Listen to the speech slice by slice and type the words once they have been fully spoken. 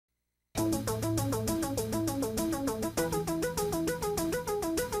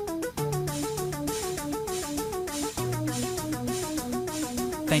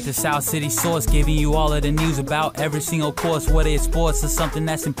thank the South City source, giving you all of the news about every single course, whether it's sports or something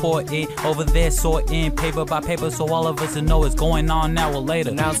that's important. Over there, sorting paper by paper, so all of us will know what's going on now or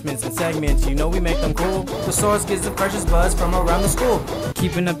later. Announcements and segments, you know we make them cool. The source gets the freshest buzz from around the school.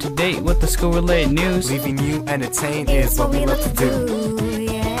 Keeping up to date with the school-related news. Leaving you entertained is what we love to do.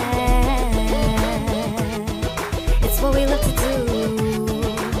 Yeah, it's what we love to do.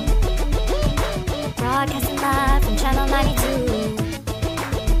 Broadcasting live from Channel 92.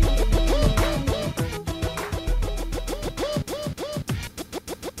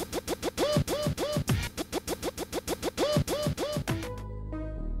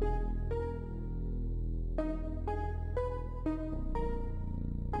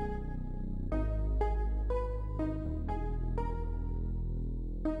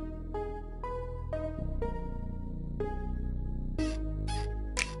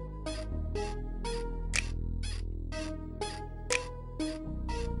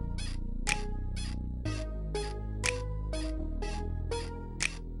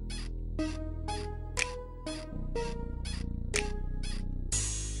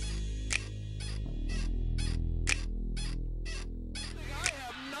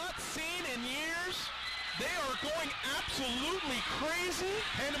 They are going absolutely crazy.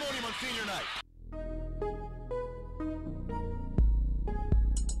 Pandemonium on senior night.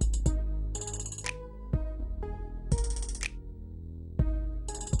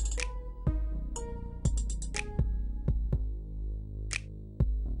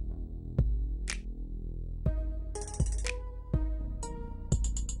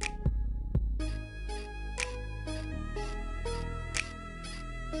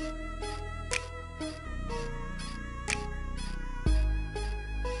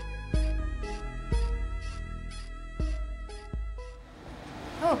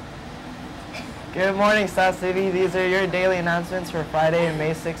 Good morning, South City. These are your daily announcements for Friday,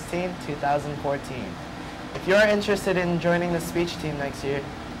 May 16, 2014. If you are interested in joining the speech team next year,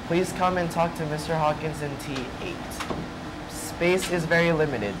 please come and talk to Mr. Hawkins in T8. Space is very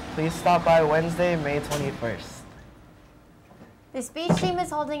limited. Please stop by Wednesday, May 21st. The speech team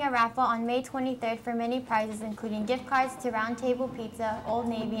is holding a raffle on May 23rd for many prizes, including gift cards to Round Table Pizza, Old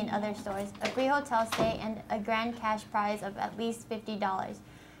Navy, and other stores, a free hotel stay, and a grand cash prize of at least $50.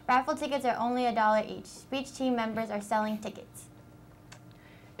 Raffle tickets are only $1 each. Speech team members are selling tickets.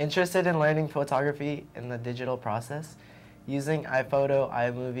 Interested in learning photography in the digital process, using iPhoto,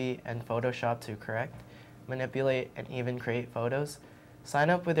 iMovie, and Photoshop to correct, manipulate, and even create photos? Sign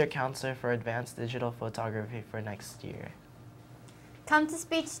up with your counselor for advanced digital photography for next year. Come to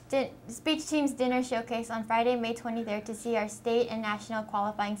Speech Team's dinner showcase on Friday, May 23rd to see our state and national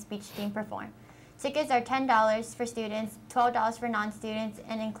qualifying speech team perform. Tickets are $10 for students, $12 for non-students,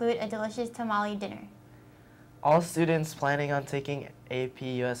 and include a delicious tamale dinner. All students planning on taking AP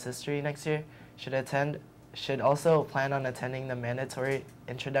US History next year should also plan on attending the mandatory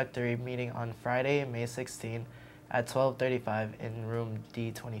introductory meeting on Friday, May 16 at 12:35 in room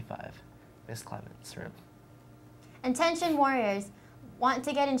D25, Ms. Clement's room. Attention warriors! Want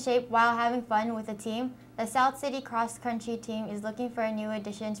to get in shape while having fun with a team? The South City Cross Country team is looking for new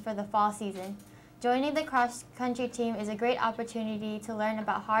additions for the fall season. Joining the cross-country team is a great opportunity to learn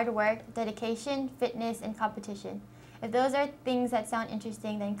about hard work, dedication, fitness, and competition. If those are things that sound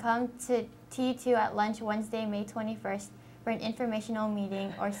interesting, then come to T2 at lunch Wednesday, May 21st for an informational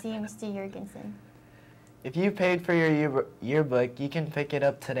meeting or see Mr. Jurgensen. If you paid for your yearbook, you can pick it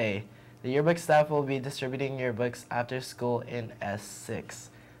up today. The yearbook staff will be distributing yearbooks after school in S6.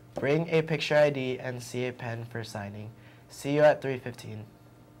 Bring a picture ID and CA pen for signing. See you at 3:15.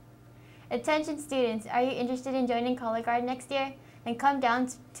 Attention students, are you interested in joining Color Guard next year? Then come down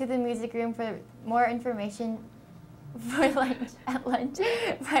to the music room for more information for lunch at lunch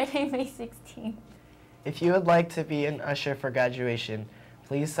Friday, May 16th. If you would like to be an usher for graduation,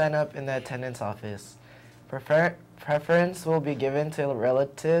 please sign up in the attendance office. Preference will be given to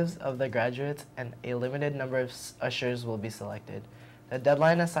relatives of the graduates, and a limited number of ushers will be selected. The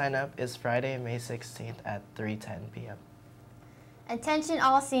deadline to sign up is Friday, May 16th at 3:10 p.m. Attention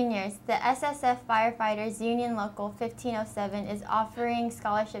all seniors, the SSF Firefighters Union Local 1507 is offering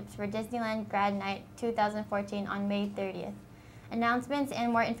scholarships for Disneyland Grad Night 2014 on May 30th. Announcements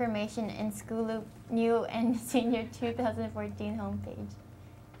and more information in School Loop New and Senior 2014 homepage.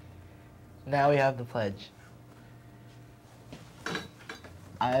 Now we have the pledge.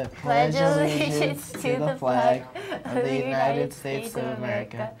 I Pledge allegiance to the flag of the United States of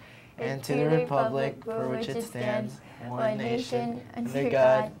America and to the republic for which it stands, one nation, under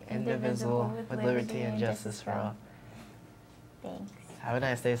God, indivisible, with liberty and justice for all. Thanks. Have a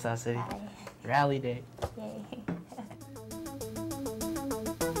nice day, South City. Bye. Rally Day. Yay.